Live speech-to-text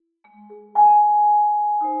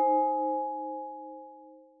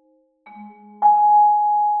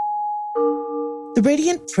The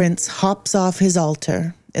Radiant Prince hops off his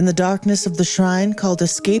altar in the darkness of the shrine called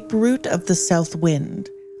Escape Route of the South Wind,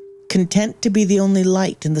 content to be the only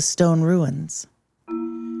light in the stone ruins.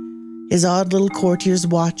 His odd little courtiers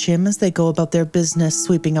watch him as they go about their business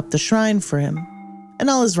sweeping up the shrine for him,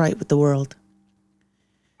 and all is right with the world.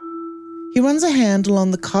 He runs a hand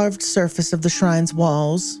along the carved surface of the shrine's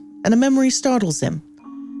walls, and a memory startles him,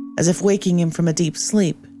 as if waking him from a deep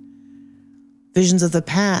sleep. Visions of the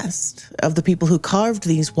past, of the people who carved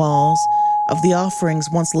these walls, of the offerings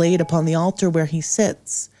once laid upon the altar where he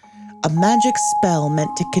sits, a magic spell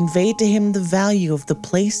meant to convey to him the value of the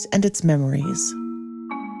place and its memories.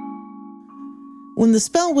 When the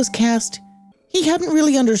spell was cast, he hadn't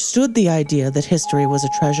really understood the idea that history was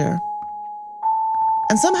a treasure.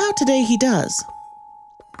 And somehow today he does.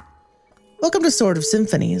 Welcome to Sword of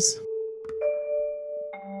Symphonies.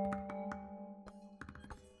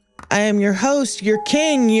 I am your host, your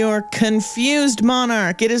king, your confused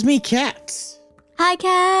monarch. It is me, Kat. Hi,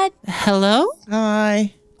 Kat. Hello?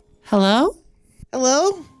 Hi. Hello?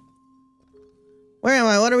 Hello? Where am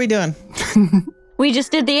I? What are we doing? We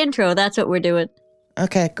just did the intro. That's what we're doing.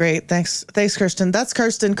 Okay, great. Thanks, Kirsten. That's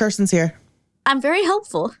Kirsten. Kirsten's here. I'm very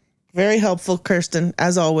helpful. Very helpful, Kirsten,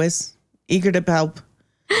 as always. Eager to help.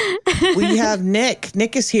 We have Nick.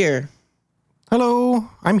 Nick is here. Hello,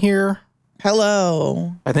 I'm here.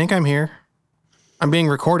 Hello. I think I'm here. I'm being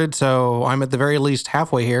recorded, so I'm at the very least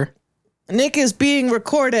halfway here. Nick is being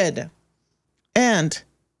recorded. And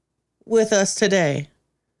with us today,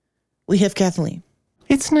 we have Kathleen.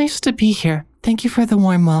 It's nice to be here. Thank you for the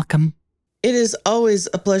warm welcome. It is always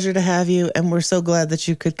a pleasure to have you, and we're so glad that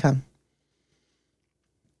you could come.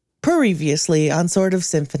 Previously on Sword of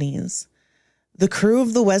Symphonies, the crew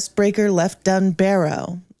of the Westbreaker left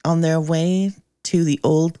Dunbarrow on their way to the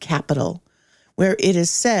old capital, where it is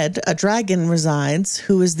said a dragon resides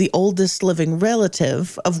who is the oldest living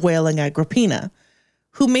relative of Wailing Agrippina,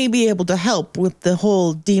 who may be able to help with the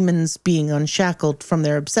whole demons being unshackled from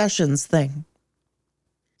their obsessions thing.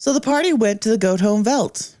 So the party went to the Goathome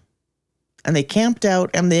Veldt, and they camped out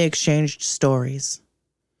and they exchanged stories.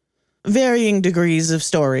 Varying degrees of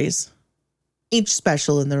stories, each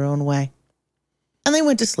special in their own way. And they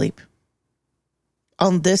went to sleep.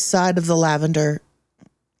 On this side of the lavender,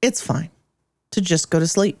 it's fine to just go to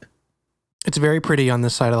sleep. It's very pretty on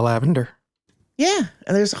this side of the lavender. Yeah,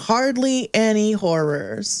 and there's hardly any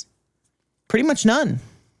horrors. Pretty much none.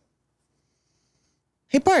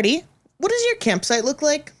 Hey, party, what does your campsite look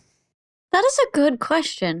like? That is a good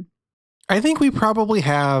question. I think we probably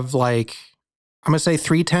have, I'm going to say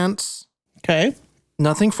 3 tents. Okay.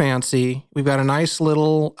 Nothing fancy. We've got a nice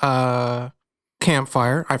little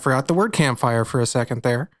campfire. I forgot the word campfire for a second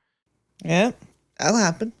there. Yeah, that'll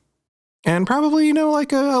happen. And probably, a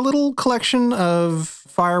little collection of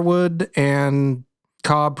firewood, and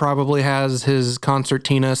Cobb probably has his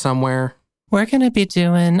concertina somewhere. We're going to be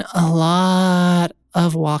doing a lot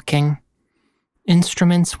of walking.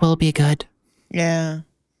 Instruments will be good. Yeah.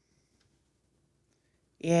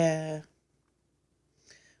 Yeah.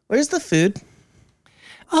 Where's the food?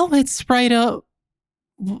 Oh, it's right up.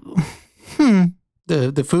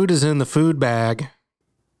 The food is in the food bag.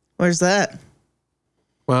 Where's that?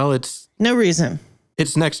 Well, it's No reason.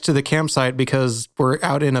 It's next to the campsite because we're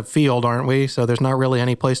out in a field, aren't we? So there's not really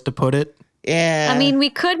any place to put it. Yeah. I mean, we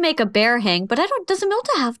could make a bear hang, but does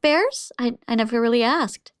Milta have bears? I never really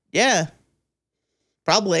asked. Yeah.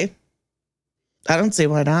 Probably. I don't see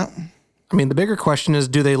why not. I mean, the bigger question is,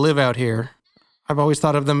 do they live out here? I've always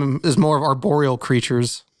thought of them as more of arboreal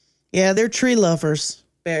creatures. Yeah, they're tree lovers.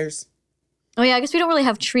 Bears. Oh yeah, I guess we don't really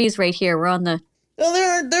have trees right here. We're on the...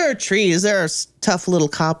 Well, there are trees. There are tough little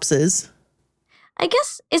copses. I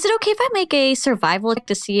guess, is it okay if I make a survival check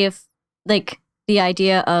to see if, the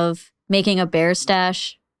idea of making a bear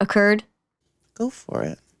stash occurred? Go for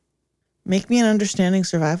it. Make me an understanding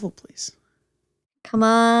survival, please. Come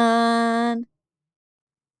on.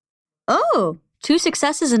 Oh, 2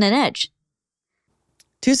 successes and an edge.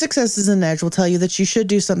 2 successes and an edge will tell you that you should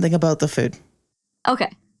do something about the food.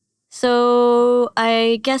 Okay. So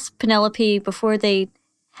I guess Penelope, before they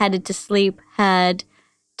headed to sleep, had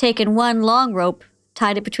taken one long rope,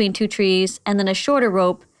 tied it between 2 trees, and then a shorter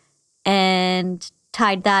rope, and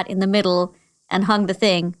tied that in the middle and hung the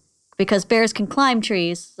thing, because bears can climb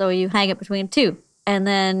trees, so you hang it between 2, and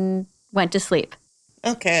then went to sleep.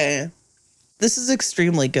 Okay. This is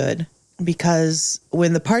extremely good, because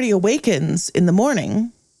when the party awakens in the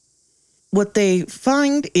morning, what they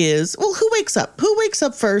find is, well, who wakes up? Who wakes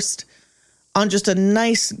up first on just a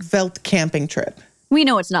nice Veldt camping trip? We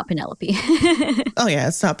know it's not Penelope. Oh, yeah,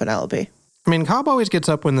 it's not Penelope. I mean, Cobb always gets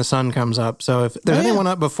up when the sun comes up. So if there's anyone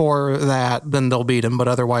up before that, then they'll beat him. But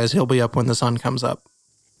otherwise, he'll be up when the sun comes up.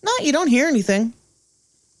 No, you don't hear anything.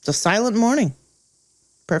 It's a silent morning.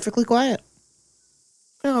 Perfectly quiet.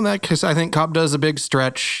 Well, in that case, I think Cobb does a big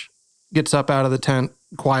stretch, gets up out of the tent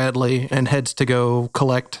quietly, and heads to go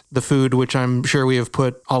collect the food, which I'm sure we have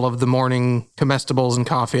put all of the morning comestibles and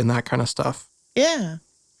coffee and that kind of stuff. Yeah.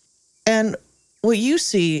 And what you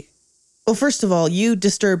see, well, first of all, you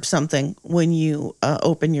disturb something when you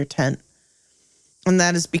open your tent. And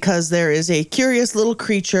that is because there is a curious little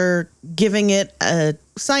creature giving it a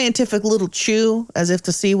scientific little chew as if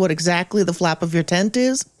to see what exactly the flap of your tent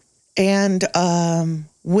is. And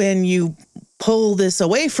when you pull this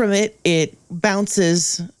away from it, it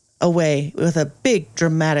bounces away with a big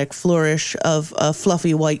dramatic flourish of a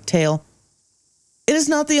fluffy white tail. It is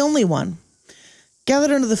not the only one.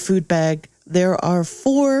 Gathered under the food bag, there are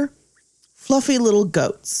 4 fluffy little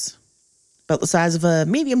goats, about the size of a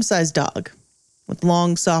medium-sized dog, with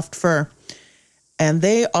long, soft fur. And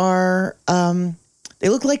they are, they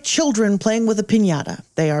look like children playing with a piñata.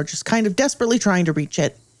 They are just kind of desperately trying to reach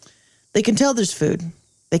it. They can tell there's food.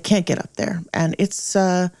 They can't get up there. And it's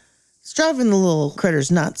driving the little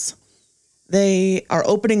critters nuts. They are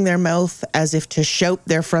opening their mouth as if to shout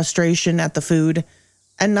their frustration at the food,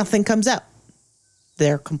 and nothing comes out.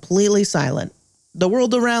 They're completely silent. The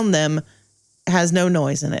world around them has no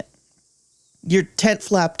noise in it. Your tent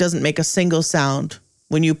flap doesn't make a single sound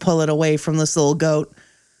when you pull it away from this little goat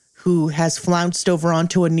who has flounced over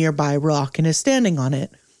onto a nearby rock and is standing on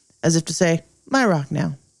it, as if to say, my rock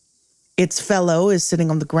now. Its fellow is sitting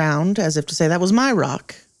on the ground, as if to say, that was my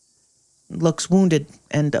rock. Looks wounded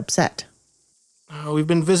and upset. We've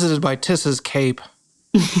been visited by Tissa's cape.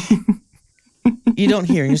 You don't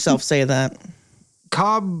hear yourself say that.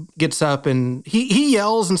 Cobb gets up and he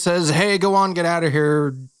yells and says, hey, go on, get out of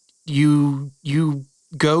here, you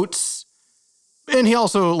goats. And he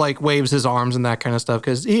also like waves his arms and that kind of stuff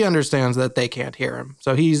because he understands that they can't hear him.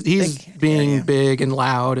 So he's being big and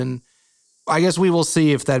loud, and I guess we will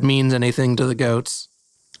see if that means anything to the goats.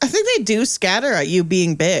 I think they do scatter at you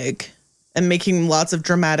being big and making lots of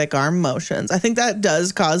dramatic arm motions. I think that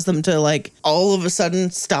does cause them to like all of a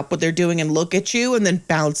sudden stop what they're doing and look at you and then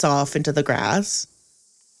bounce off into the grass.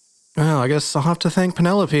 Well, I guess I'll have to thank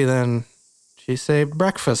Penelope then. She saved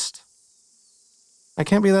breakfast. I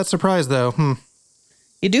can't be that surprised, though.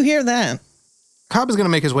 You do hear that. Cobb is going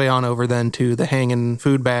to make his way on over then to the hanging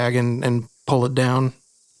food bag and pull it down.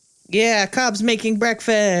 Yeah, Cobb's making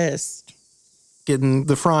breakfast. Getting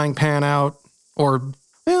the frying pan out. Or,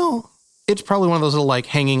 well, it's probably one of those little, like,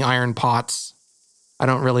 hanging iron pots. I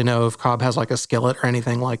don't really know if Cobb has, like, a skillet or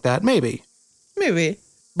anything like that. Maybe.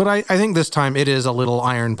 But I think this time it is a little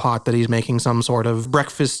iron pot that he's making some sort of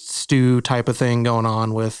breakfast stew type of thing going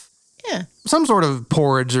on with. Yeah. Some sort of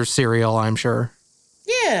porridge or cereal, I'm sure.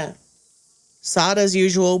 Yeah. Sod, as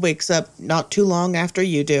usual, wakes up not too long after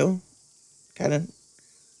you do. Kind of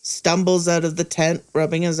stumbles out of the tent,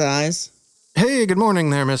 rubbing his eyes. Hey, good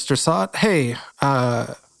morning there, Mr. Sot. Hey,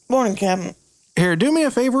 Morning, Captain. here, do me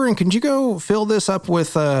a favor, and can you go fill this up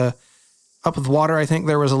with water? I think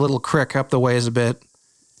there was a little crick up the ways a bit.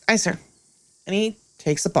 Aye, sir. And he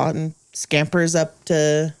takes the pot and scampers up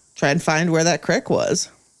to try and find where that crick was.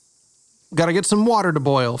 Gotta get some water to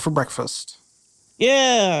boil for breakfast.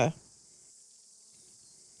 Yeah.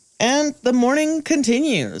 And the morning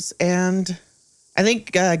continues, and I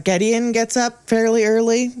think Gideon gets up fairly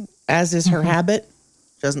early, as is her habit.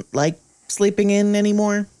 She doesn't like sleeping in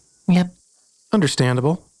anymore. Yep.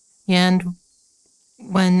 Understandable. And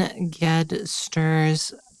when Ged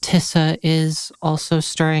stirs, Tissa is also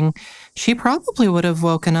stirring. She probably would have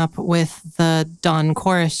woken up with the dawn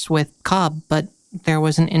chorus with Cobb, but there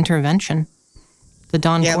was an intervention. The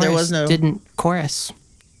dawn chorus didn't chorus.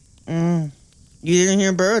 You didn't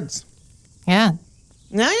hear birds. Yeah.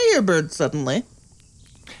 Now you hear birds suddenly.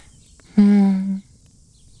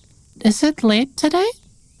 Is it late today?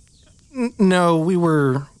 No, we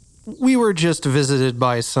were just visited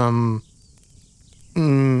by some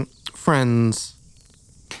friends.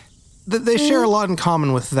 They share a lot in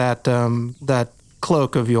common with that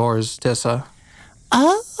cloak of yours, Tissa.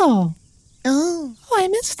 Oh, I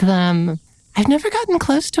missed them. I've never gotten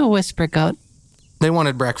close to a whisper goat. They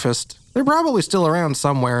wanted breakfast. They're probably still around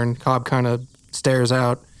somewhere, and Cobb kind of stares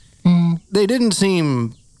out. They didn't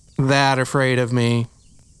seem that afraid of me.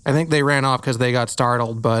 I think they ran off because they got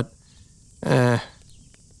startled, but I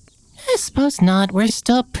suppose not. We're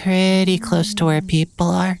still pretty close to where people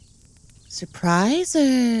are.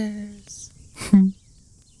 Surprises.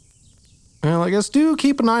 well, I guess do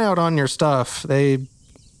keep an eye out on your stuff. They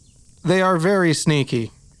are very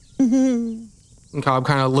sneaky. And Cobb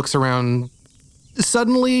kind of looks around.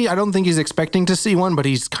 Suddenly, I don't think he's expecting to see one, but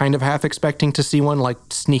he's kind of half expecting to see one, like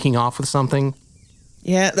sneaking off with something.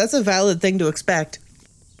 Yeah, that's a valid thing to expect.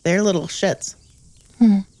 They're little shits.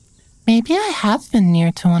 Maybe I have been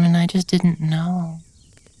near to one and I just didn't know.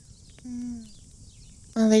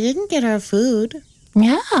 Well, they didn't get our food.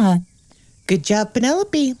 Yeah. Good job,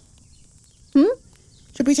 Penelope.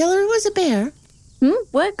 Should we tell her it was a bear?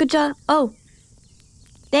 What? Good job. Oh.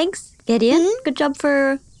 Thanks, Gideon. Good job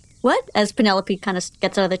for what? As Penelope kind of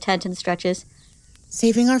gets out of the tent and stretches.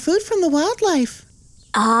 Saving our food from the wildlife.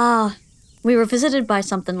 Ah, we were visited by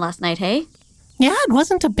something last night, hey? Yeah, it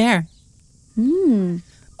wasn't a bear. Oh,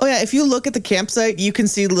 yeah, if you look at the campsite, you can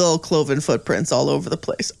see little cloven footprints all over the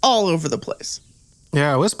place. All over the place.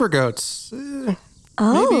 Yeah, whisper goats. Maybe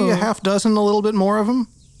Oh. a half dozen, a little bit more of them.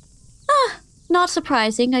 Not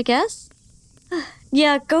surprising, I guess.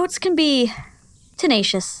 Yeah, goats can be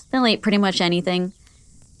tenacious. They'll eat pretty much anything.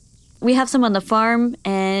 We have some on the farm,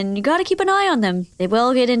 and you gotta keep an eye on them. They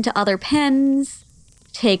will get into other pens,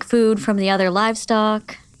 take food from the other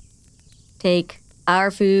livestock, take our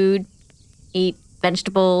food, eat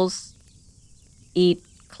vegetables, eat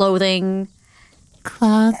clothing.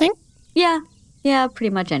 Clothing? Yeah,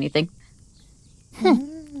 pretty much anything.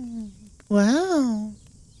 Wow.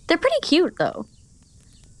 They're pretty cute, though.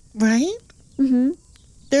 Right? Mm-hmm.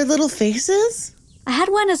 Their little faces? I had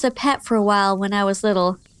one as a pet for a while when I was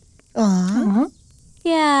little. Aw.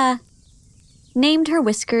 Yeah. Named her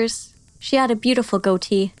Whiskers. She had a beautiful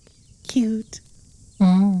goatee. Cute.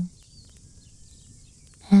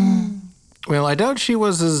 Well, I doubt she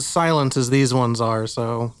was as silent as these ones are,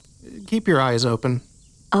 so keep your eyes open.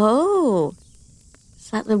 Oh. Is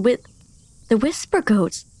that the whisper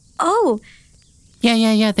goats? Oh.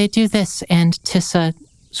 Yeah, they do this. And Tissa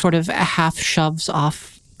sort of half shoves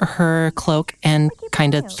off her cloak and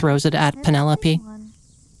kind of throws it at Penelope.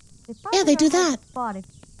 Yeah, they do that. If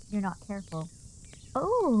you're not careful.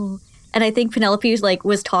 Oh. And I think Penelope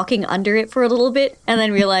was talking under it for a little bit and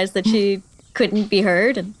then realized that she couldn't be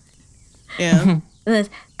heard. And Yeah. that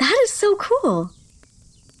is so cool.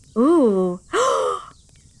 Ooh.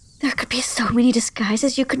 There could be so many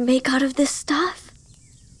disguises you could make out of this stuff.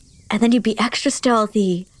 And then you'd be extra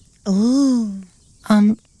stealthy. Ooh.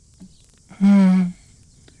 Hmm.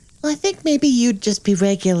 Well, I think maybe you'd just be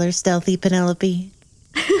regular stealthy, Penelope.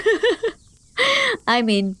 I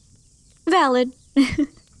mean, valid.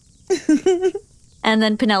 And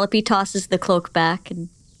then Penelope tosses the cloak back and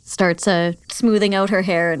starts smoothing out her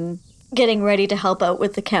hair and getting ready to help out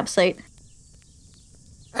with the campsite.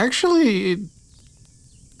 Actually,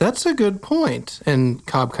 that's a good point. And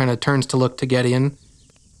Cobb kind of turns to look to Gideon.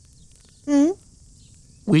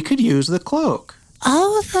 We could use the cloak.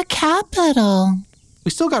 Oh, the capital.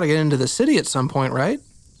 We still got to get into the city at some point, right?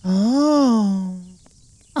 Oh.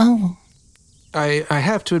 Oh. I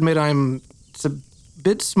have to admit it's a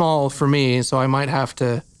bit small for me, so I might have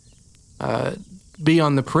to be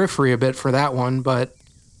on the periphery a bit for that one, but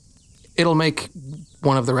it'll make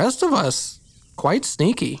one of the rest of us quite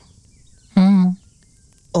sneaky.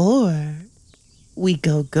 Or we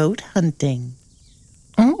go goat hunting.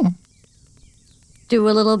 Oh. Do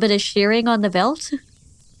a little bit of shearing on the veldt.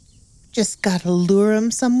 Just gotta lure 'em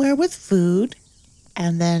somewhere with food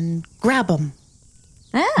and then grab 'em.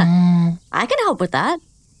 Yeah, I can help with that.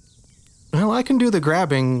 Well, I can do the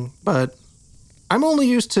grabbing, but I'm only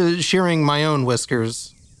used to shearing my own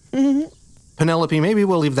whiskers. Penelope, maybe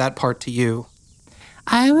we'll leave that part to you.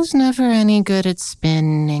 I was never any good at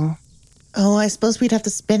spinning. Oh, I suppose we'd have to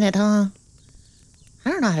spin it, huh? I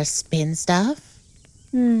don't know how to spin stuff.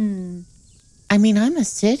 I mean, I'm a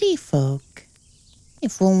city folk.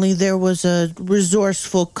 If only there was a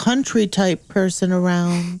resourceful country type person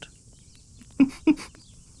around.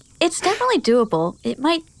 It's definitely doable. It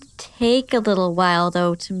might take a little while,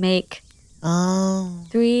 though, to make Oh.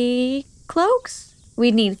 3 cloaks.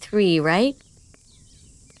 We need 3, right?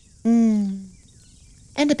 And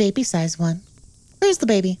a baby size one. Where's the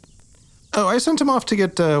baby? Oh, I sent him off to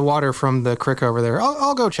get water from the creek over there.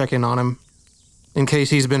 I'll go check in on him in case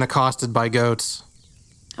he's been accosted by goats.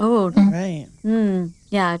 Oh, Right.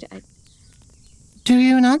 yeah. Do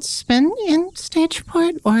you not spin in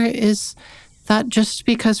Stageport, or is that just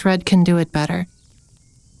because Red can do it better?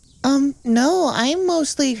 No, I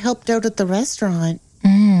mostly helped out at the restaurant.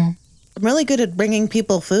 Mm. I'm really good at bringing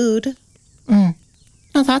people food.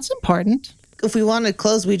 Oh, that's important. If we wanted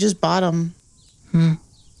clothes, we just bought them.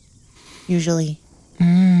 Usually.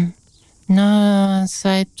 No, it's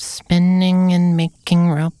like spinning and making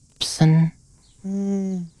ropes, and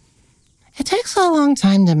it takes a long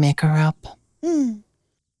time to make a rope.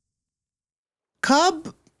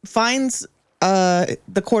 Cobb finds the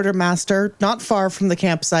quartermaster not far from the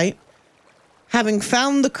campsite, having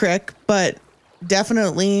found the crick, but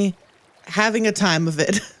definitely having a time of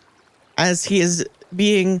it as he is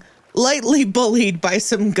being lightly bullied by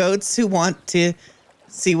some goats who want to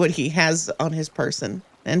see what he has on his person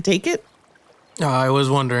and take it. I was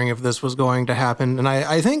wondering if this was going to happen, and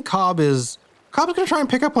I think Cobb is going to try and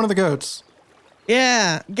pick up one of the goats.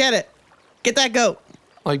 Yeah, get it. Get that goat.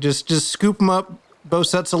 Like, just scoop him up, both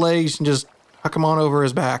sets of legs, and just huck him on over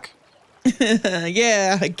his back.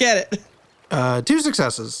 Yeah, get it. 2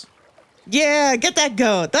 successes. Yeah, get that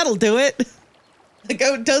goat. That'll do it. The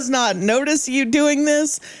goat does not notice you doing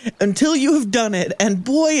this until you have done it, and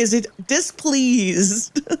boy, is it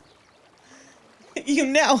displeased. You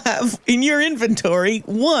now have in your inventory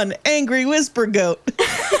 1 angry whisper goat.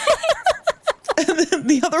 And then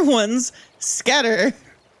the other ones scatter.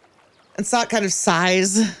 And Sot kind of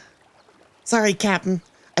sighs. Sorry, Captain.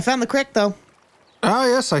 I found the crick, though. Ah,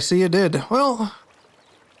 yes, I see you did. Well,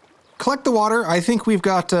 collect the water. I think we've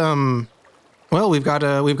got we've got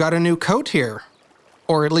a new coat here.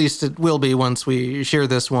 Or at least it will be once we shear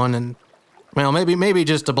this one, and, well, maybe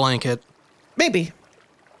just a blanket. Maybe.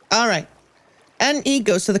 All right. And he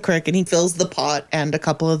goes to the crick and he fills the pot and a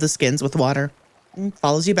couple of the skins with water and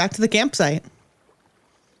follows you back to the campsite.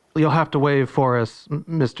 You'll have to wave for us,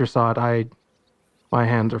 Mr. Sod. My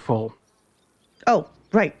hands are full. Oh,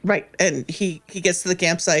 right. And he gets to the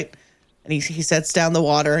campsite and he sets down the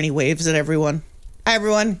water and he waves at everyone. Hi,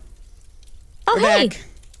 everyone. Oh, We're hey. back.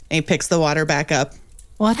 And he picks the water back up.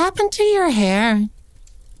 What happened to your hair?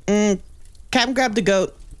 Captain grabbed the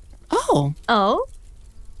goat. Oh, Oh,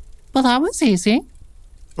 well, that was easy.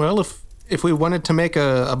 Well, if we wanted to make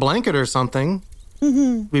a blanket or something,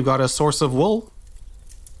 we've got a source of wool.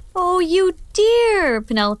 oh, you dear,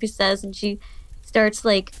 Penelope says, and she starts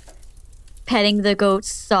like petting the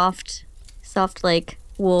goat's soft like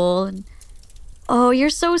wool. And oh, you're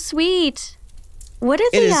so sweet. What is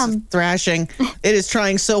It it? is thrashing. It is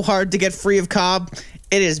trying so hard to get free of Cobb.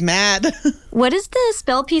 It is mad. What is the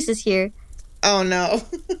spell pieces here? Oh, no.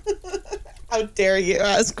 How dare you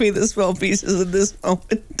ask me the spell pieces in this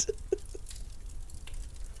moment?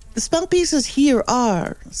 The spell pieces here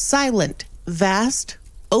are silent, vast,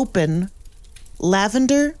 open,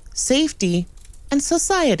 lavender, safety, and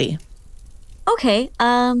society. Okay,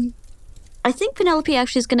 I think Penelope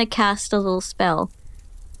actually is going to cast a little spell,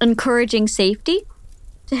 encouraging safety,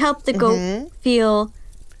 to help the goat feel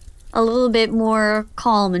a little bit more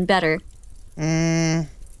calm and better.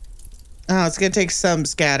 Oh, it's going to take some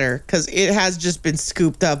scatter because it has just been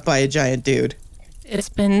scooped up by a giant dude. It's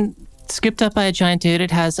been scooped up by a giant dude.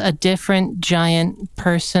 It has a different giant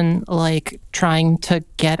person, like, trying to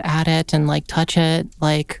get at it and, like, touch it.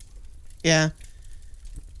 Like, Yeah.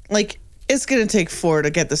 Like, it's going to take 4 to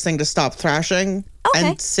get this thing to stop thrashing Okay.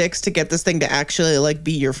 and 6 to get this thing to actually, like,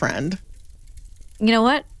 be your friend. You know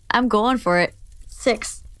what? I'm going for it.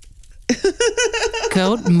 6.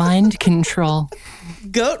 goat mind control.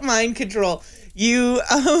 Goat mind control. You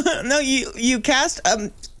cast.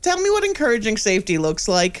 Tell me what encouraging safety looks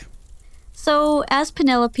like. So as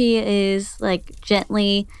Penelope is like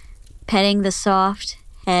gently petting the soft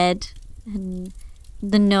head and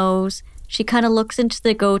the nose, she kind of looks into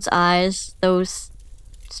the goat's eyes, those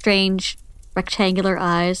strange rectangular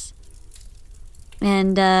eyes,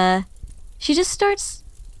 and she just starts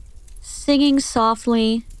singing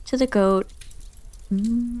softly to the goat.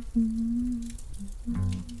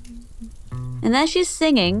 And as she's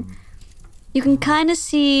singing, you can kind of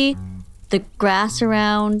see the grass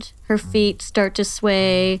around her feet start to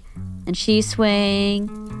sway, and she's swaying,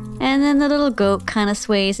 and then the little goat kind of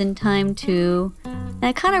sways in time too, and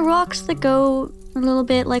it kind of rocks the goat a little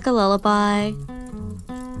bit like a lullaby,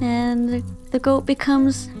 and the goat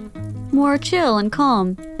becomes more chill and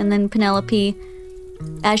calm. And then Penelope,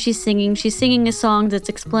 as she's singing a song that's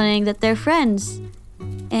explaining that they're friends,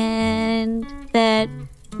 and that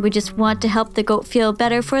we just want to help the goat feel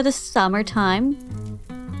better for the summertime.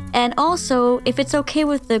 And also, if it's okay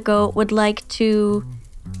with the goat, would like to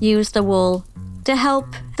use the wool to help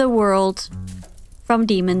the world from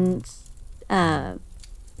demons.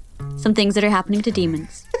 Some things that are happening to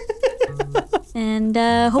demons. And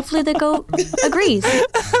hopefully the goat agrees.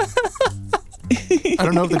 I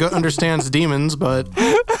don't know if the goat understands demons, but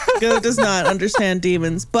Goat does not understand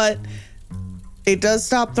demons, but it does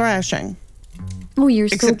stop thrashing. Oh, you're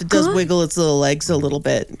so Except it does good. wiggle its little legs a little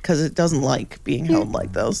bit because it doesn't like being held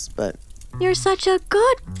like those. But You're such a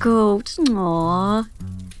good goat. Aww.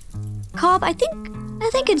 Cobb, I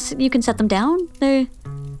think you can set them down.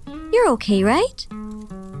 You're okay, right?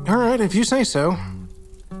 all right, if you say so.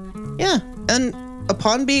 yeah, and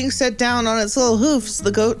upon being set down on its little hoofs,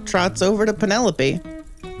 the goat trots over to Penelope.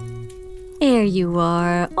 There you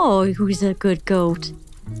are. Oh, who's a good goat?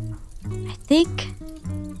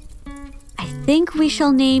 I think we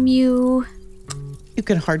shall name you. You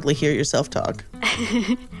can hardly hear yourself talk.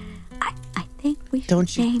 I think we should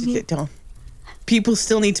Don't you? name you. Don't. People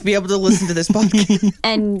still need to be able to listen to this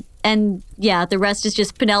podcast. And yeah, the rest is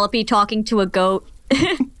just Penelope talking to a goat,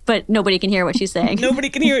 but nobody can hear what she's saying. Nobody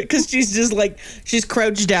can hear it because she's just like, she's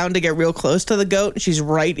crouched down to get real close to the goat. And she's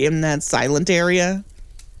right in that silent area.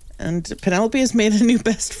 And Penelope has made a new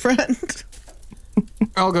best friend.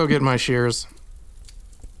 I'll go get my shears.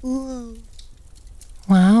 Whoa.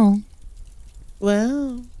 Wow.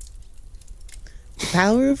 Well,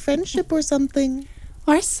 power of friendship or something.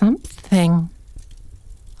 Or something.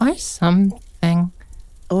 Or something.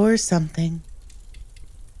 Or something.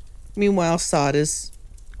 Meanwhile, Sod is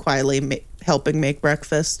quietly helping make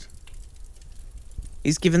breakfast.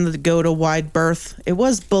 He's given the goat a wide berth. It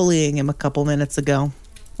was bullying him a couple minutes ago.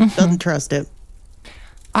 Doesn't trust it.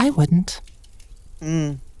 I wouldn't.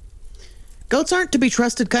 Goats aren't to be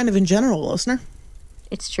trusted kind of in general, listener.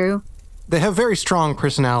 It's true. They have very strong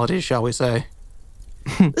personalities, shall we say.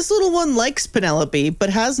 This little one likes Penelope, but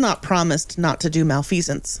has not promised not to do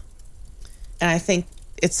malfeasance. And I think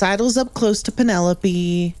it sidles up close to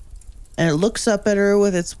Penelope, and it looks up at her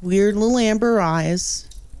with its weird little amber eyes,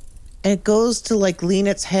 and it goes to like lean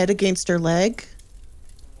its head against her leg,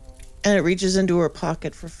 and it reaches into her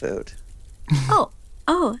pocket for food.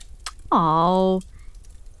 Oh.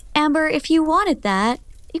 Amber, if you wanted that,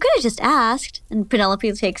 you could have just asked. And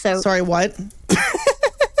Penelope takes out. Sorry, what?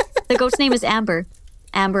 The goat's name is Amber.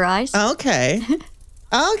 Amber Eyes. Okay.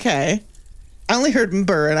 Okay. I only heard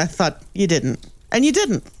Amber, and I thought you didn't. And you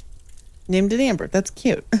didn't. Named it Amber. That's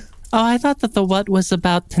cute. Oh, I thought that the what was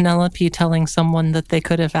about Penelope telling someone that they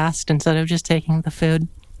could have asked instead of just taking the food.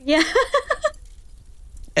 Yeah.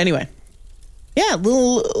 Anyway. Yeah,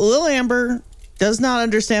 little Amber does not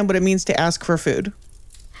understand what it means to ask for food.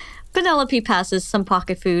 Penelope passes some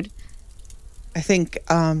pocket food. I think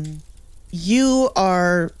you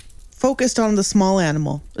are focused on the small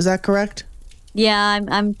animal. Is that correct? Yeah,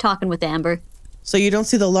 I'm talking with Amber. So you don't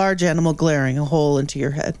see the large animal glaring a hole into your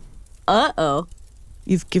head. Uh-oh.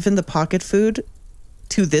 You've given the pocket food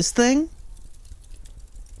to this thing?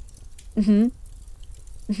 You've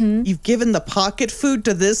given the pocket food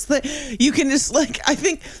to this thing? You can just I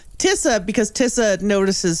think Tissa, because Tissa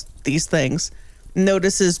notices these things,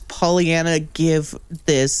 notices Pollyanna give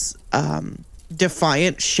this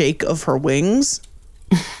defiant shake of her wings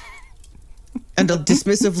and a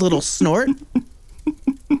dismissive little snort.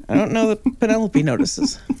 I don't know that Penelope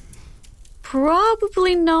notices.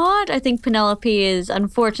 Probably not. I think Penelope is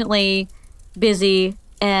unfortunately busy,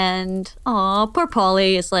 and poor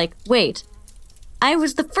Polly is like, wait, I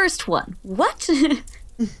was the first one. What?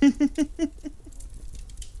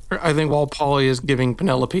 I think while Polly is giving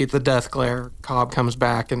Penelope the death glare, Cobb comes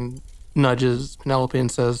back and nudges Penelope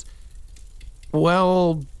and says,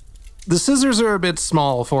 well, the scissors are a bit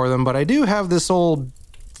small for them, but I do have this old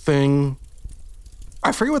thing.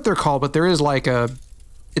 I forget what they're called, but there is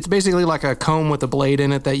it's basically like a comb with a blade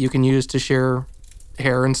in it that you can use to shear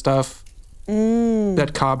hair and stuff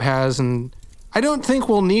that Cobb has. And I don't think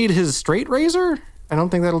we'll need his straight razor. I don't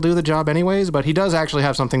think that'll do the job anyways, but he does actually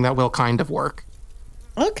have something that will kind of work.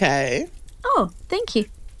 Okay. Oh, thank you.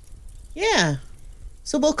 Yeah.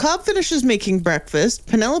 So while Cobb finishes making breakfast,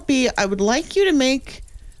 Penelope, I would like you to make...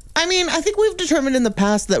 I think we've determined in the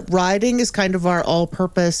past that riding is kind of our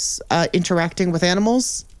all-purpose interacting with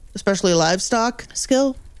animals, especially livestock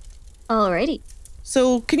skill. Alrighty.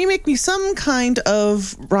 So can you make me some kind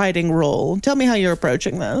of riding roll? Tell me how you're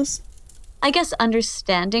approaching this. I guess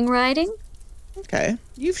understanding riding? Okay.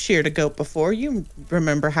 You've sheared a goat before. You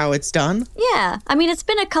remember how it's done. Yeah. It's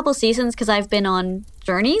been a couple seasons because I've been on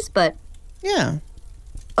journeys, but... Yeah.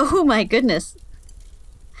 Oh my goodness.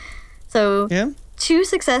 So, Yeah? 2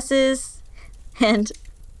 successes and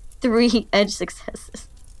 3 edge successes.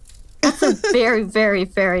 That's a very, very,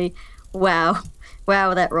 very... Wow,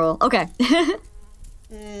 that roll. Okay.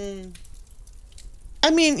 You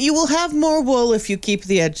will have more wool if you keep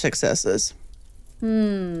the edge successes.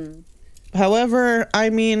 However,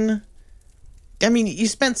 you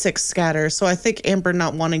spent 6 scatter, so I think Amber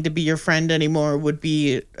not wanting to be your friend anymore would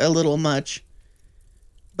be a little much.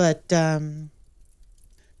 But, no,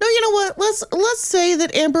 you know what? Let's say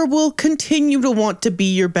that Amber will continue to want to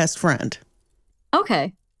be your best friend.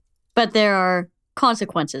 Okay. But there are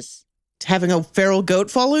consequences. Having a feral goat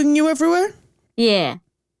following you everywhere? Yeah.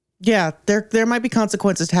 Yeah, there might be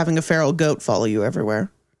consequences to having a feral goat follow you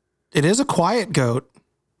everywhere. It is a quiet goat.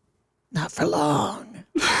 Not for long.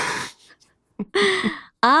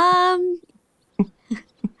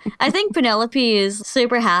 I think Penelope is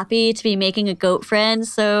super happy to be making a goat friend,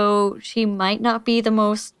 so she might not be the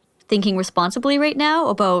most thinking responsibly right now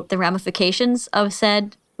about the ramifications of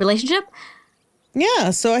said relationship.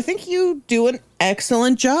 Yeah, so I think you do an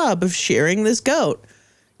excellent job of shearing this goat.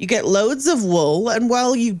 You get loads of wool, and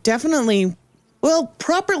while you definitely,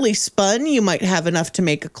 properly spun, you might have enough to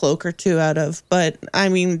make a cloak or two out of, but I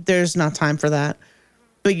mean, there's not time for that.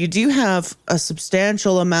 But you do have a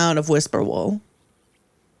substantial amount of whisper wool,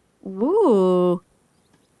 Ooh.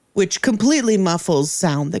 which completely muffles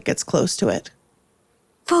sound that gets close to it.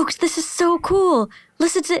 Folks, this is so cool.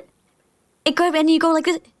 Listen to it go and you go like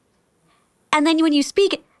this. And then when you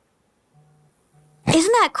speak,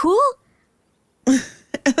 isn't that cool?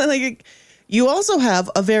 Like, you also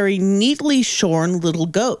have a very neatly shorn little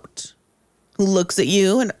goat who looks at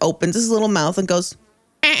you and opens his little mouth and goes,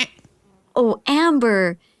 "Eh." Oh,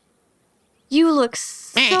 Amber, you look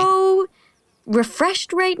so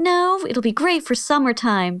refreshed right now. It'll be great for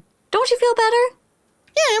summertime. Don't you feel better?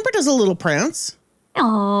 Yeah, Amber does a little prance,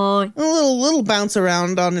 Oh, a little bounce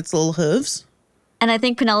around on its little hooves. and I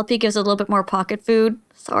think Penelope gives a little bit more pocket food.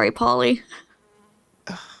 Sorry, Polly.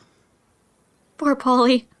 Poor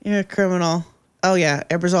Polly. You're a criminal. Oh yeah,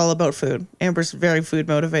 Amber's all about food. Amber's very food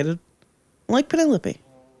motivated. Like Penelope.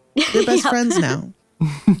 They're best friends now.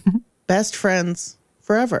 Best friends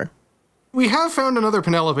forever. We have found another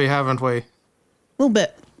Penelope, haven't we? A little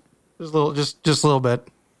bit. Just a little, just a little bit.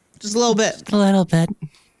 Just a little bit. A little bit.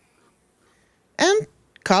 And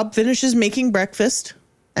Cobb finishes making breakfast,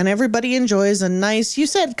 and everybody enjoys a nice, you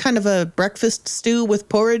said kind of a breakfast stew with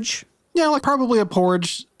porridge. Yeah, like probably a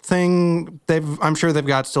porridge thing. I'm sure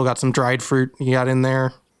they've still got some dried fruit you got in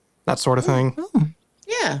there, that sort of thing.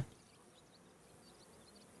 Yeah.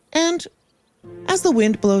 And as the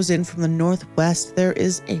wind blows in from the northwest, there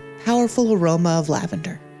is a powerful aroma of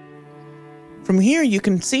lavender. From here, you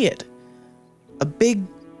can see it. A big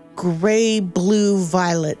gray, blue,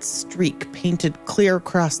 violet streak painted clear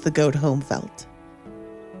across the goat home veldt.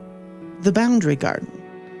 The boundary garden.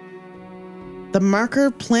 The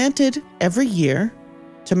marker planted every year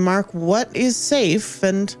to mark what is safe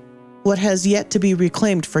and what has yet to be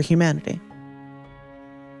reclaimed for humanity.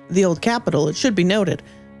 The old capital, it should be noted,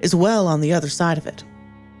 is well on the other side of it.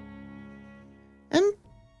 And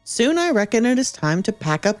soon I reckon it is time to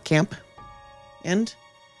pack up camp and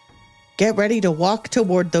get ready to walk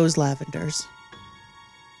toward those lavenders.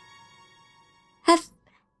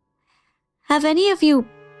 Have any of you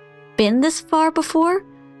been this far before?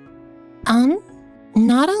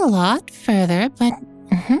 Not a lot further, but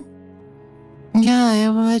yeah, I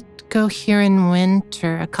would go here in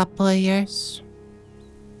winter a couple of years.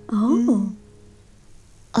 Oh.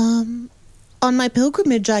 On my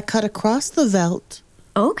pilgrimage, I cut across the veldt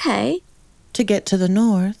Okay. to get to the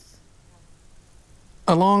north.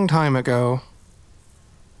 A long time ago,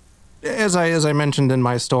 as I mentioned in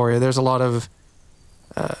my story, there's a lot of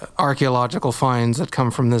archaeological finds that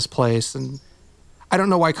come from this place, and I don't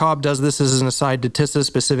know why Cobb does this as an aside to Tissa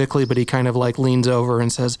specifically, but he kind of like leans over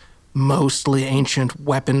and says, mostly ancient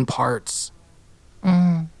weapon parts.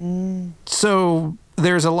 So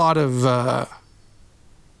there's a lot of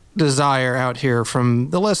desire out here from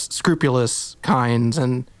the less scrupulous kinds,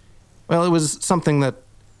 and well, it was something that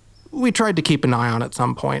we tried to keep an eye on at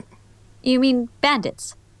some point. You mean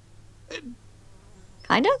bandits?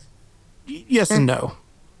 Kind of? Yes and no.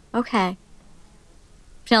 Okay.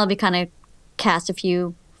 Penelope kind of cast a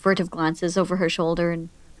few furtive glances over her shoulder and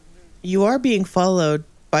You are being followed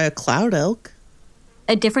by a cloud elk.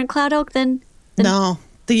 a different cloud elk than... No,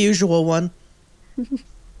 the usual one.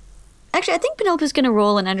 Actually, I think Penelope's going to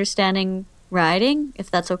roll an understanding riding,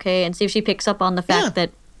 if that's okay, and see if she picks up on the fact Yeah.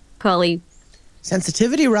 that Polly...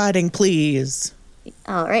 Sensitivity riding, please.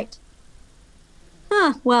 All right.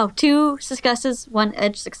 Huh, wow, 2 successes, 1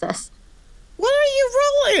 edge success. What are you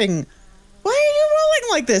rolling? Why are you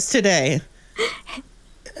rolling like this today?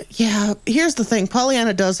 Yeah, here's the thing.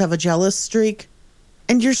 Pollyanna does have a jealous streak.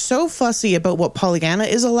 And you're so fussy about what Pollyanna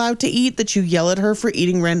is allowed to eat that you yell at her for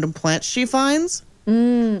eating random plants she finds.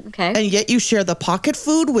 Okay. And yet you share the pocket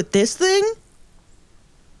food with this thing?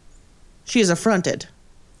 She is affronted.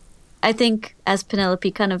 I think as Penelope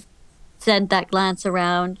kind of sent that glance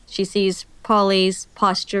around, she sees Polly's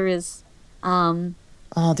posture is,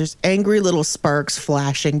 Oh, there's angry little sparks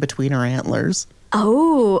flashing between her antlers.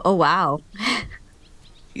 oh wow.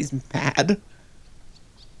 She's mad.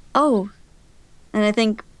 Oh. And I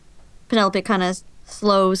think Penelope kind of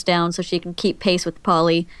slows down so she can keep pace with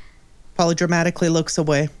Polly. Polly dramatically looks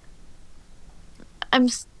away.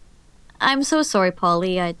 I'm so sorry,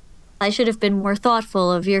 Polly. I should have been more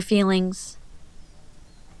thoughtful of your feelings.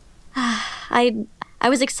 I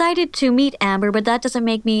was excited to meet Amber, but that doesn't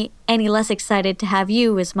make me any less excited to have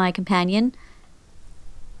you as my companion.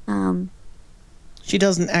 She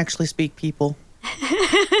doesn't actually speak people.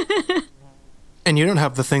 And you don't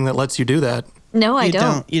have the thing that lets you do that. No, I You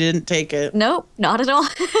don't. You didn't take it. Nope, not at all.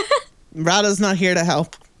 Rada's not here to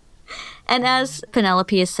help. And as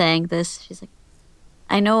Penelope is saying this, she's like,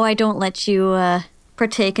 I know I don't let you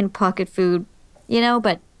partake in pocket food,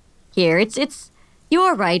 but here, it's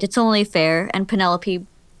you're right, it's only fair. And Penelope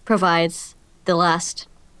provides the last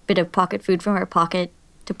bit of pocket food from her pocket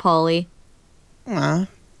to Polly. Aw,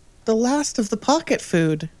 the last of the pocket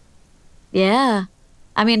food. Yeah.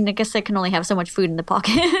 I mean, I guess I can only have so much food in the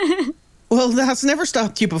pocket. Well, that's never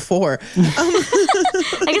stopped you before.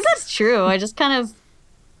 I guess that's true. I just kind of...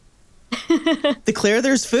 Declare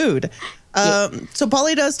there's food. So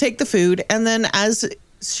Polly does take the food, and then, as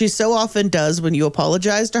she so often does when you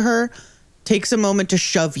apologize to her, takes a moment to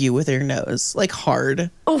shove you with her nose, like hard.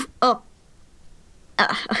 Oh.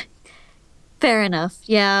 Fair enough.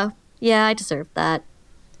 Yeah, I deserve that.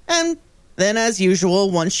 And then, as usual,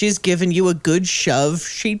 once she's given you a good shove,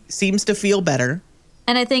 she seems to feel better.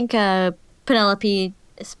 And I think Penelope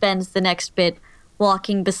spends the next bit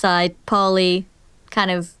walking beside Polly, kind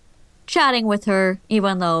of chatting with her,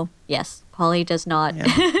 even though, yes, Polly does not. Yeah.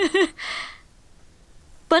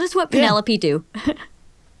 But it's what Penelope do.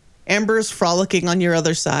 Amber's frolicking on your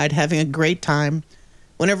other side, having a great time.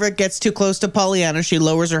 Whenever it gets too close to Pollyanna, she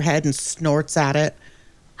lowers her head and snorts at it.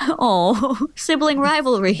 Oh, sibling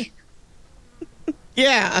rivalry.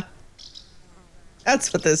 Yeah.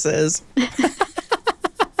 That's what this is.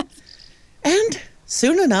 And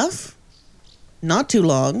soon enough, not too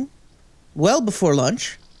long, well before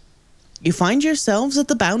lunch, you find yourselves at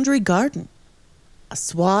the Boundary Garden, a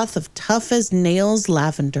swath of tough as nails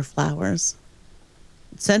lavender flowers.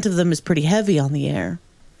 The scent of them is pretty heavy on the air.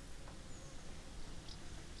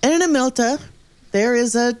 And in Amilta, there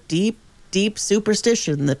is a deep, deep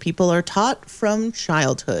superstition that people are taught from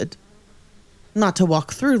childhood not to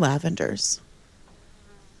walk through lavenders.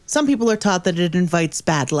 Some people are taught that it invites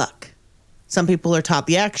bad luck. Some people are taught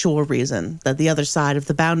the actual reason, that the other side of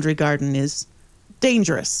the Boundary Garden is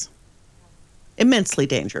dangerous. Immensely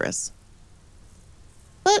dangerous.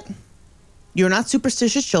 But you're not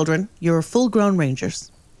superstitious children, you're full-grown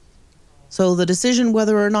rangers. So the decision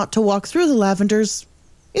whether or not to walk through the lavenders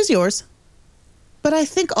is yours. But I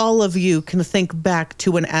think all of you can think back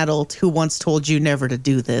to an adult who once told you never to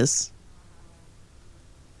do this.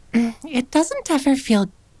 It doesn't ever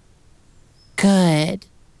feel good.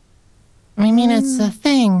 I mean, it's a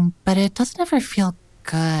thing, but it doesn't ever feel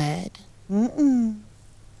good.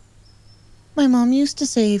 My mom used to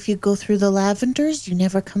say if you go through the lavenders, you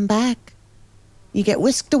never come back. You get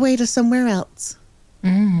whisked away to somewhere else.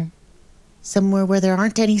 Somewhere where there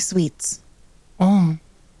aren't any sweets. Oh.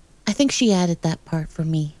 I think she added that part for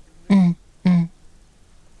me.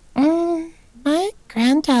 My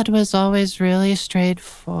granddad was always really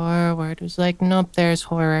straightforward. It was like, nope, there's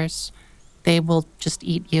horrors. They will just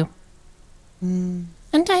eat you. And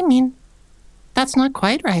I mean, that's not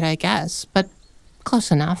quite right, I guess, but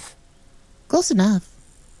close enough. Close enough.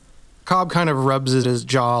 Cobb kind of rubs at his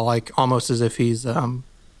jaw, like almost as if he's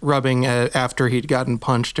rubbing after he'd gotten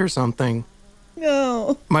punched or something.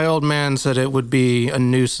 No. My old man said it would be a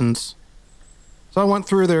nuisance. So I went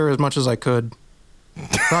through there as much as I could.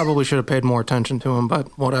 Probably should have paid more attention to him,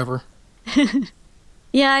 but whatever.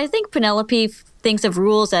 Yeah, I think Penelope thinks of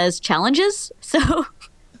rules as challenges, so...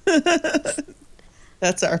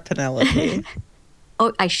 That's our Penelope.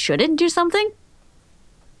 Oh, I shouldn't do something?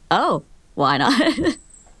 Oh, why not?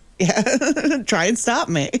 Yeah, try and stop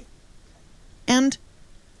me. And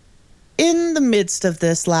in the midst of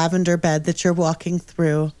this lavender bed that you're walking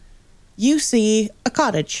through, you see a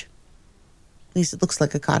cottage. At least it looks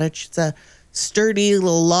like a cottage. It's a sturdy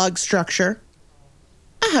little log structure.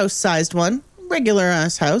 A house-sized one. Regular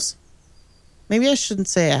ass house. Maybe I shouldn't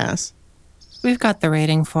say ass. We've got the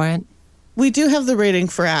rating for it. We do have the rating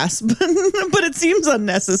for ass, but it seems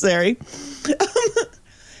unnecessary.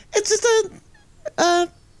 It's just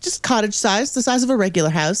just cottage size, the size of a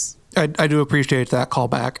regular house. I do appreciate that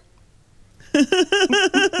callback.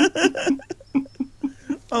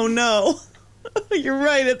 Oh no. You're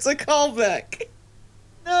right, it's a callback.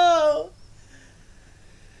 No.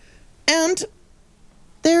 And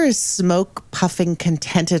there is smoke puffing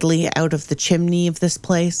contentedly out of the chimney of this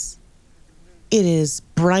place. It is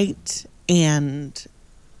bright, and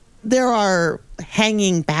there are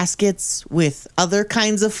hanging baskets with other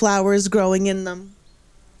kinds of flowers growing in them.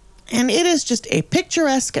 And it is just a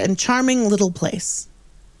picturesque and charming little place.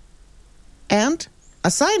 And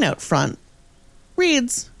a sign out front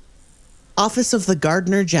reads, Office of the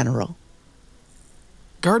Gardener General.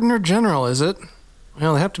 Gardener General, is it?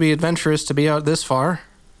 Well, they have to be adventurous to be out this far.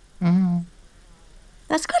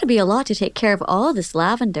 That's got to be a lot to take care of all this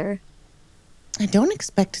lavender. I don't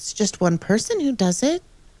expect it's just one person who does it,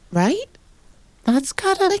 right? That's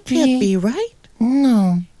gotta That can't be right.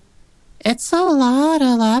 No. It's a lot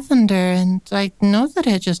of lavender, and I know that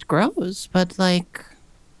it just grows, but, like,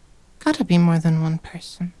 gotta be more than one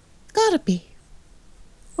person. Gotta be.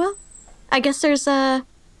 Well, I guess there's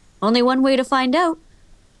only one way to find out.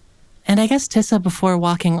 And I guess Tissa, before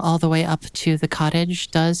walking all the way up to the cottage,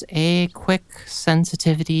 does a quick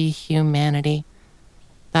sensitivity humanity.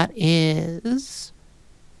 That is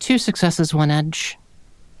 2 successes, 1 edge.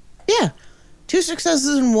 Yeah. 2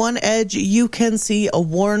 successes and 1 edge. You can see a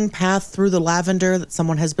worn path through the lavender that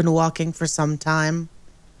someone has been walking for some time.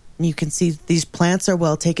 You can see these plants are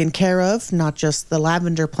well taken care of, not just the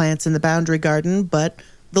lavender plants in the boundary garden, but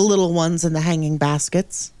the little ones in the hanging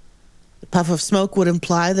baskets. The puff of smoke would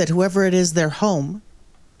imply that whoever it is, they're home.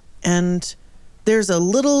 And there's a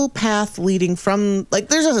little path leading from,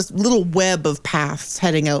 there's a little web of paths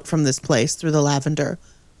heading out from this place through the lavender,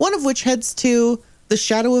 one of which heads to the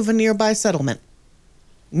shadow of a nearby settlement,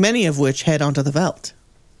 many of which head onto the veldt.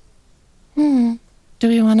 Do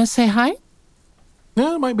we want to say hi?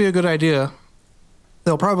 Yeah, it might be a good idea.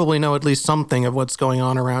 They'll probably know at least something of what's going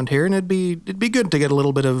on around here, and it'd be good to get a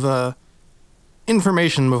little bit of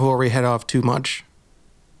information before we head off too much.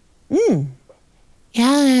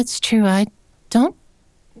 Yeah, it's true.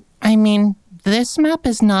 This map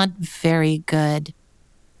is not very good.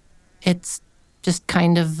 It's just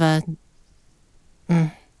kind of, and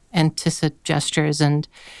Tissa gestures, and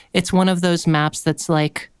it's one of those maps that's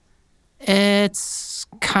like, it's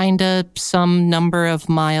kind of some number of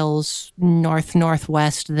miles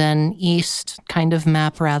north-northwest than east kind of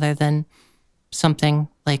map rather than something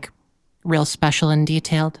like real special and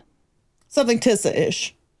detailed. Something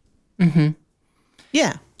Tissa-ish.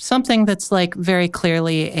 Yeah. Something that's like very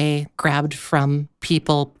clearly grabbed from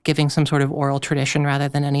people giving some sort of oral tradition rather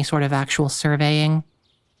than any sort of actual surveying.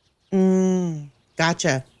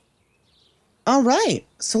 Gotcha. All right,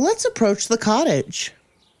 so let's approach the cottage.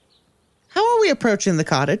 How are we approaching the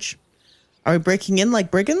cottage? Are we breaking in like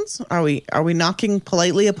brigands? Are we knocking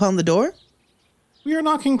politely upon the door? We are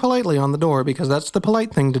knocking politely on the door because that's the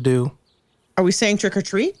polite thing to do. Are we saying trick or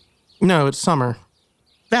treat? No, it's summer.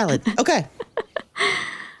 Valid. Okay.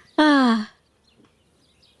 The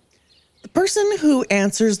person who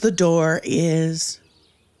answers the door is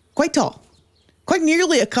quite tall, quite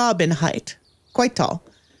nearly a cob in height, quite tall.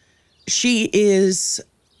 She is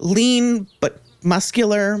lean but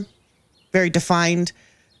muscular, very defined.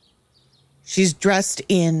 She's dressed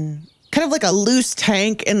in kind of like a loose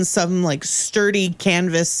tank and some like sturdy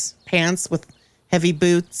canvas pants with heavy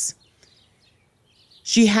boots.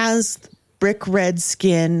 She has brick red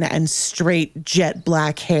skin and straight jet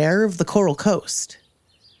black hair of the Coral Coast.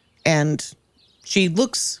 And she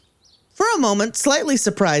looks, for a moment, slightly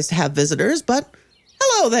surprised to have visitors, but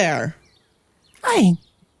hello there. Hi.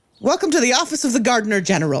 Welcome to the office of the Gardener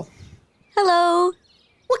General. Hello.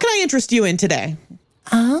 What can I interest you in today?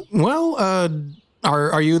 Well,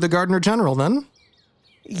 are you the Gardener General then?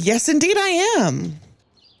 Yes, indeed I am.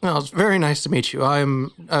 Well, it's very nice to meet you.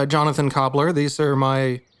 I'm Jonathan Cobbler. This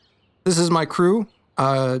is my crew.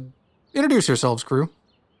 Introduce yourselves, crew.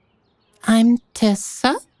 I'm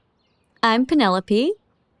Tissa. I'm Penelope.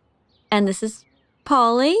 And this is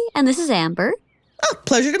Polly. And this is Amber. Oh,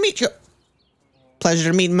 pleasure to meet you.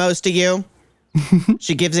 Pleasure to meet most of you.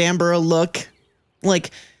 She gives Amber a look.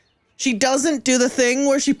 Like, she doesn't do the thing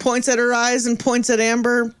where she points at her eyes and points at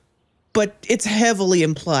Amber, but it's heavily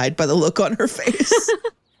implied by the look on her face.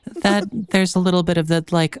 That there's a little bit of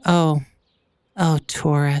that, like, oh,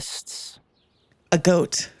 tourists. A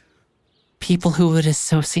goat. People who would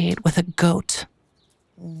associate with a goat.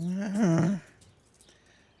 Well,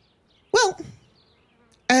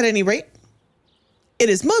 at any rate, it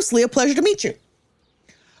is mostly a pleasure to meet you.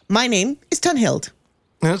 My name is Tunhild.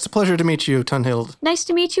 And it's a pleasure to meet you, Tunhild. Nice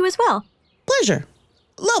to meet you as well. Pleasure.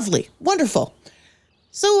 Lovely. Wonderful.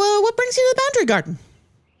 So, what brings you to the Boundary Garden?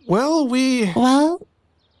 Well, we're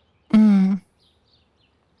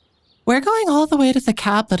going all the way to the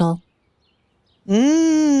capital.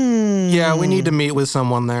 Yeah, we need to meet with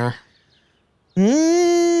someone there.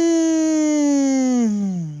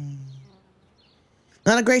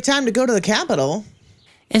 Not a great time to go to the capital.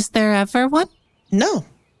 Is there ever one? No.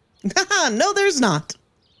 No, there's not.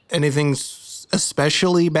 Anything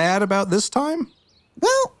especially bad about this time?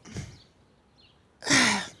 Well,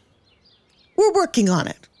 we're working on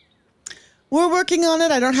it. We're working on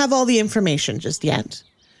it. I don't have all the information just yet.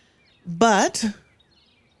 But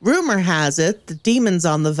rumor has it the demons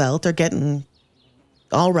on the veldt are getting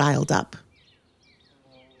all riled up.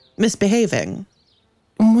 Misbehaving.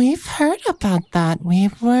 We've heard about that. We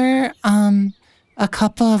were, a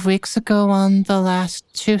couple of weeks ago on the last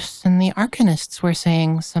Juice, and the Arcanists were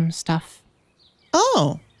saying some stuff.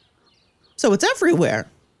 Oh. So it's everywhere.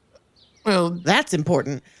 Well, That's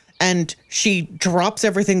important. And she drops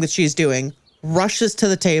everything that she's doing, rushes to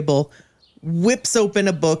the table, whips open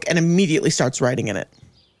a book, and immediately starts writing in it.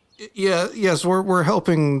 yes, we're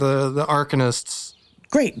helping the Arcanists.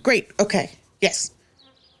 Great. Okay. Yes.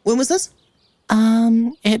 When was this?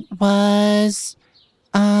 It was,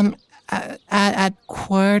 at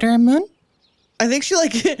quarter moon? I think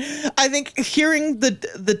I think hearing the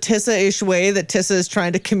Tissa-ish way that Tissa is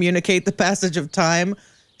trying to communicate the passage of time,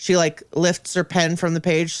 she like lifts her pen from the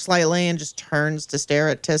page slightly and just turns to stare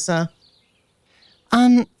at Tissa.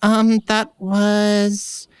 That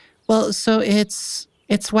was, well, so it's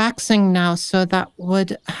waxing now, so that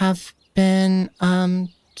would have been,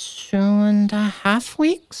 2.5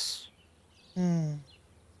 weeks?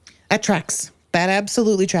 That tracks. That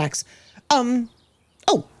absolutely tracks.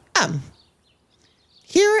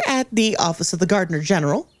 Here at the office of the Gardener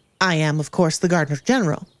General, I am, of course, the Gardener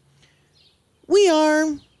General. We are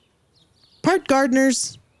part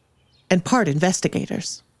gardeners and part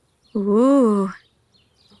investigators. Ooh.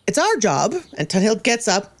 It's our job, and Tunhild gets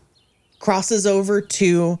up, crosses over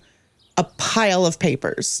to a pile of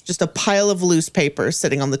papers, just a pile of loose papers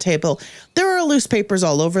sitting on the table. There are loose papers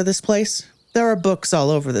all over this place. There are books all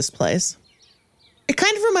over this place. It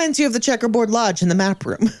kind of reminds you of the Checkerboard Lodge in the map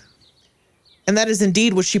room. And that is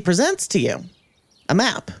indeed what she presents to you, a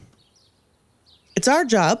map. It's our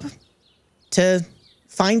job to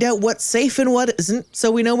find out what's safe and what isn't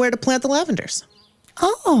so we know where to plant the lavenders.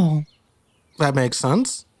 Oh. That makes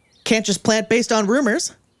sense. Can't just plant based on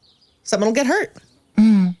rumors. Someone will get hurt.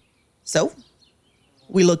 So,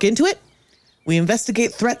 we look into it, we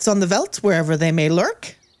investigate threats on the veldt wherever they may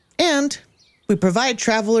lurk, and we provide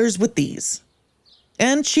travelers with these.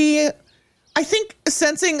 And she, I think,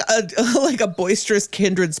 sensing a boisterous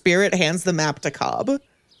kindred spirit, hands the map to Cobb.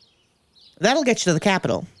 That'll get you to the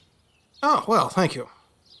capital. Oh, well, thank you.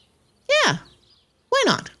 Yeah, why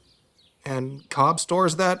not? And Cobb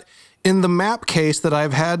stores that in the map case that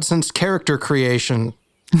I've had since character creation.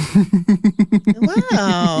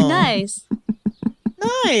 Wow. Nice.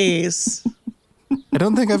 Nice. I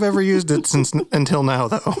don't think I've ever used it until now,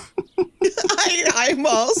 though. I'm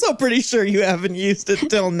also pretty sure you haven't used it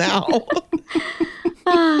till now.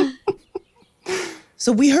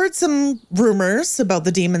 So we heard some rumors about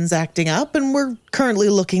the demons acting up, and we're currently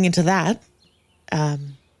looking into that. I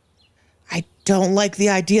don't like the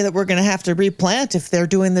idea that we're going to have to replant if they're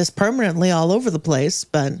doing this permanently all over the place,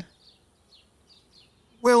 but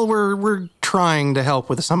Well, we're trying to help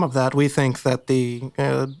with some of that. We think that the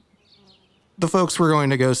folks we're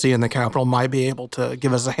going to go see in the capital might be able to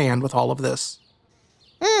give us a hand with all of this.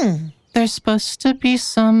 There's supposed to be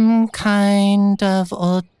some kind of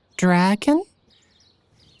old dragon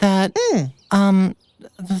that,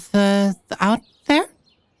 the out there?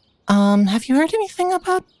 Have you heard anything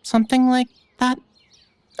about something like that?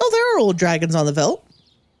 oh, there are old dragons on the veldt.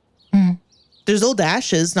 There's old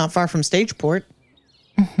ashes not far from Stageport.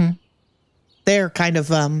 They're kind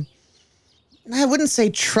of, I wouldn't say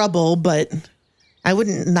trouble, but I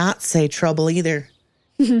wouldn't not say trouble either.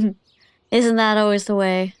 Isn't that always the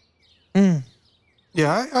way?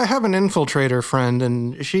 Yeah, I have an infiltrator friend,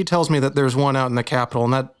 and she tells me that there's one out in the capital,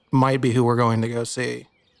 and that might be who we're going to go see.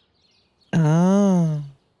 Oh.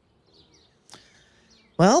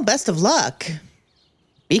 Well, best of luck.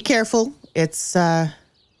 Be careful. It's,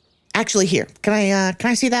 actually here. Can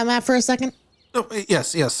I see that map for a second? Oh,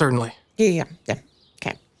 yes, certainly. Yeah.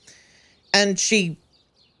 Okay. And she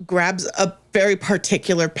grabs a very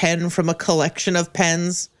particular pen from a collection of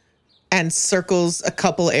pens and circles a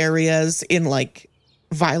couple areas in like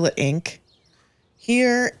violet ink.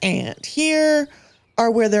 Here and here are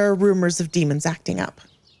where there are rumors of demons acting up.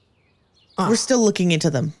 We're still looking into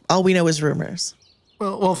them. All we know is rumors.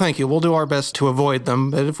 Well, thank you. We'll do our best to avoid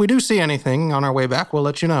them, but if we do see anything on our way back, we'll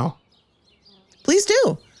let you know. Please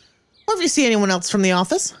do. Or if you see anyone else from the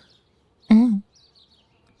office.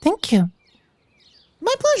 Thank you.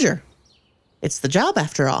 My pleasure. It's the job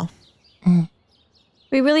after all.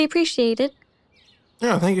 We really appreciate it.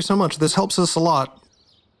 Yeah, thank you so much. This helps us a lot.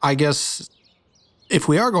 I guess if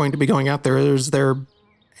we are going to be going out there, is there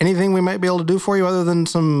anything we might be able to do for you other than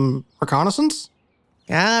some reconnaissance?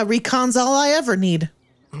 Recon's all I ever need.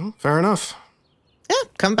 Fair enough. Yeah,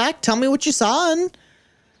 come back, tell me what you saw, and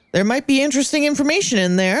There might be interesting information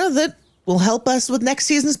in there that will help us with next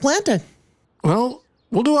season's planting. Well,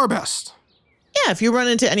 we'll do our best. Yeah, if you run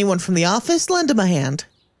into anyone from the office, lend them a hand.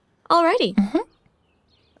 Alrighty.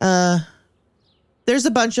 There's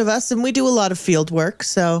a bunch of us, and we do a lot of field work,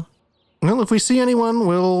 so Well, if we see anyone,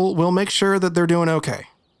 we'll make sure that they're doing okay.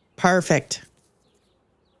 perfect.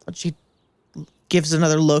 But she gives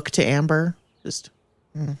another look to Amber. Just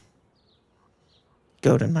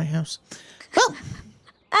goat in my house. Well,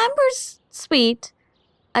 Amber's sweet.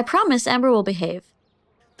 I promise Amber will behave.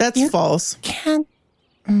 that's false. Can't.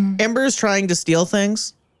 Amber is trying to steal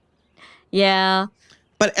things, Yeah.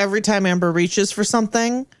 but every time Amber reaches for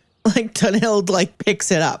something, like Tunhild like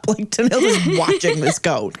picks it up. Like Tunhild is watching this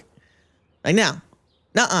goat. Like, no.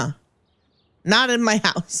 Nuh-uh. Not in my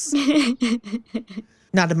house.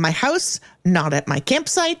 Not in my house. Not at my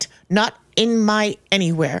campsite. Not in my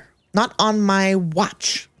anywhere. Not on my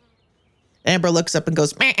watch. Amber looks up and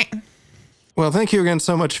goes, meh. Well, thank you again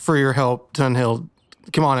so much for your help, Tunhild.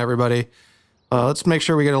 Come on, everybody. Let's make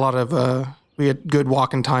sure we get a lot of we get good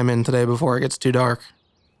walking time in today before it gets too dark.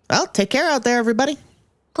 Well, take care out there, everybody.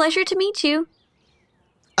 Pleasure to meet you.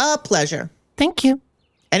 A pleasure. Thank you.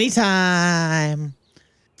 Anytime.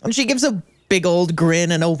 And she gives a big old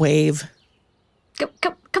grin and a wave.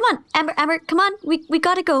 Come on, Amber, come on. We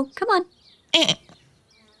gotta go. Come on.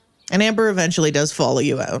 And Amber eventually does follow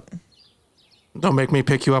you out. Don't make me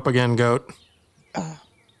pick you up again, goat.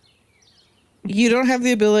 You don't have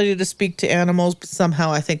the ability to speak to animals, but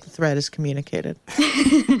somehow I think the threat is communicated.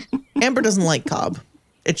 Amber doesn't like Cobb.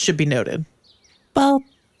 It should be noted. Well,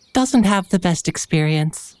 doesn't have the best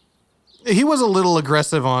experience. He was a little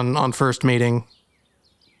aggressive on first meeting.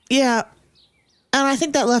 Yeah. And I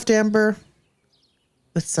think that left Amber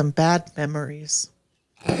with some bad memories.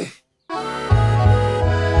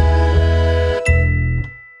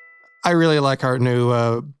 I really like our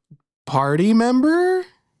new party member?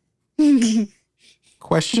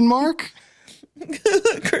 Question mark?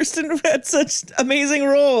 Kirsten had such amazing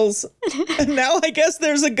roles. And now I guess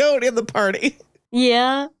there's a goat in the party.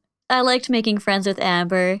 Yeah. I liked making friends with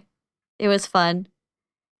Amber. It was fun.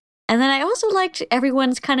 And then I also liked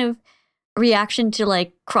everyone's kind of reaction to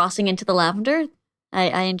like crossing into the lavender.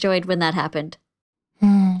 I enjoyed when that happened.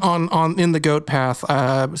 On in the goat path,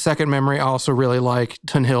 second memory, I also really like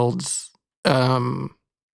Tunhild's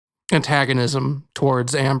antagonism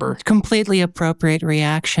towards Amber. Completely appropriate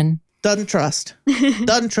reaction. Doesn't trust.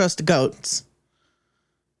 Doesn't trust goats.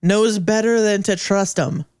 Knows better than to trust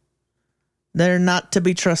them. They're not to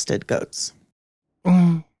be trusted goats.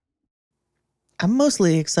 Mm. I'm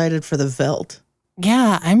mostly excited for the Veld.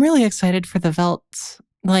 Yeah, I'm really excited for the Velt.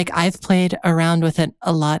 Like, I've played around with it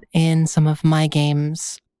a lot in some of my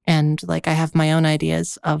games, and like I have my own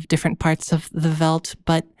ideas of different parts of the Velt,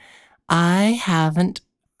 but I haven't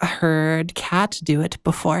heard Kat do it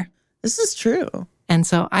before. This is true. And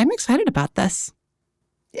so I'm excited about this.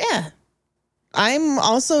 Yeah. I'm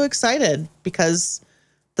also excited because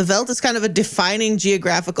the Veld is kind of a defining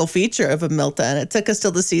geographical feature of Amilta, and it took us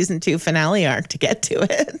till the season 2 finale arc to get to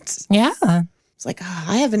it. Yeah. It's like,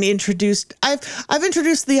 I haven't introduced, I've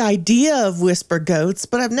introduced the idea of whisper goats,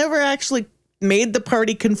 but I've never actually made the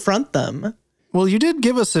party confront them. Well, you did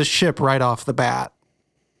give us a ship right off the bat.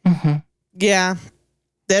 Mm-hmm. Yeah.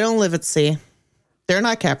 They don't live at sea. They're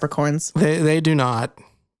not Capricorns. They do not.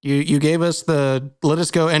 You gave us the let us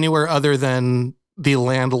go anywhere other than the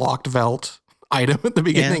landlocked Velt item at the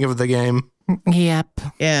beginning of the game. Yep.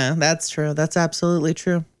 Yeah, that's true. That's absolutely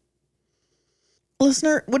true.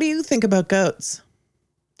 Listener, what do you think about goats?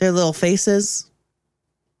 Their little faces,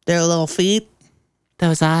 their little feet,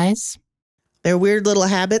 Those eyes. their weird little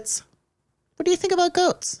habits. What do you think about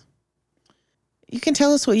goats? You can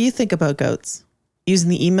tell us what you think about goats using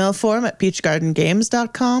the email form at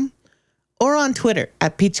peachgardengames.com or on Twitter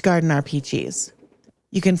at peachgardenrpgs.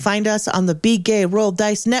 You can find us on the Be Gay Roll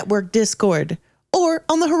Dice Network Discord or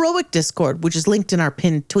on the Heroic Discord, which is linked in our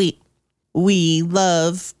pinned tweet. We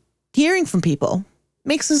love hearing from people.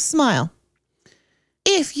 Makes us smile.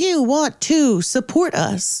 If you want to support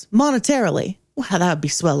us monetarily, wow, that would be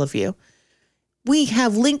swell of you. We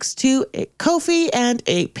have links to a Ko-fi and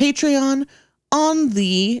a Patreon on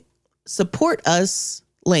the Support Us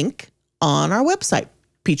link on our website,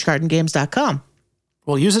 peachgardengames.com.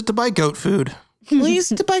 We'll use it to buy goat food. Please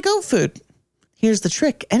to buy goat food. Here's the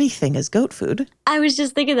trick. Anything is goat food. I was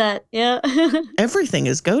just thinking that. Yeah. Everything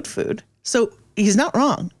is goat food. So he's not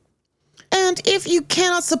wrong. And if you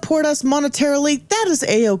cannot support us monetarily, that is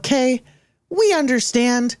A-okay. We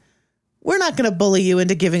understand. We're not going to bully you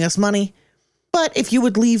into giving us money. But if you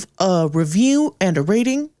would leave a review and a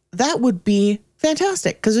rating, that would be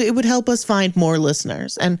fantastic, because it would help us find more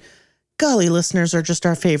listeners. And golly, listeners are just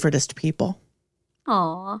our favoriteest people.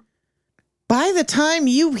 Aw. By the time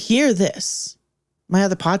you hear this, my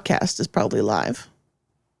other podcast is probably live.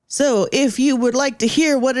 So if you would like to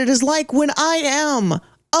hear what it is like when I am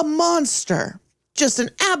a monster, just an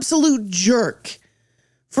absolute jerk,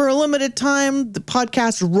 for a limited time, the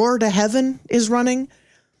podcast Roar to Heaven is running.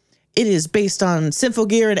 It is based on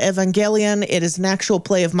Symphogear and Evangelion. It is an actual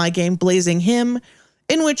play of my game, Blazing Hymn,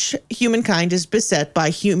 in which humankind is beset by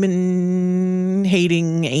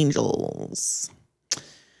human-hating angels.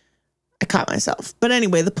 I caught myself. But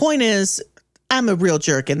anyway, the point is, I'm a real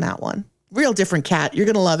jerk in that one. Real different cat. You're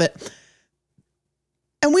going to love it.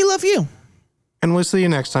 And we love you. And we'll see you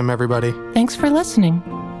next time, everybody. Thanks for listening.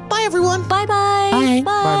 Bye, everyone. Bye-bye. Bye.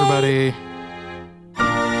 Bye, everybody.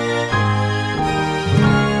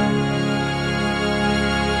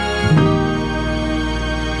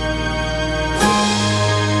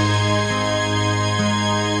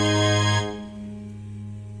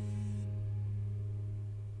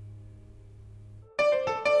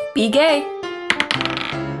 Be gay.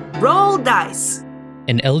 Roll dice.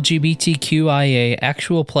 An LGBTQIA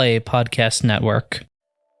actual play podcast network.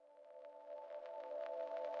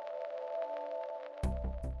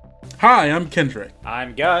 Hi, I'm Kendrick,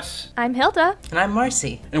 I'm Gus, I'm Hilda. And I'm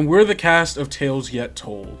Marcy. and we're the cast of Tales Yet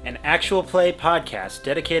Told. an actual play podcast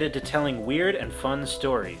dedicated to telling weird and fun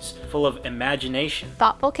stories, full of imagination.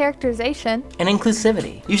 Thoughtful characterization. And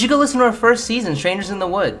inclusivity. You should go listen to our first season, Strangers in the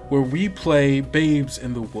Wood. Where we play Babes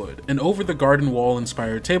in the Wood, an Over the Garden Wall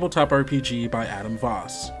inspired tabletop RPG by Adam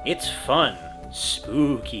Voss. It's fun,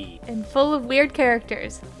 spooky, And full of weird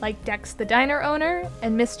characters, like Dex the diner owner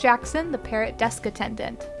and Miss Jackson the parrot desk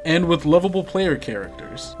attendant. And with lovable player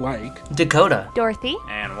characters like Dakota. Dorothy.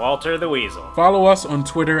 and Walter the Weasel. follow us on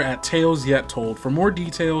Twitter at Tales Yet Told for more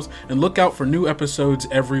details and look out for new episodes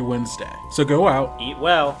every Wednesday. So go out Eat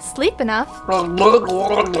well. Sleep enough. and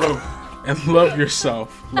love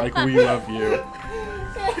yourself like we love you.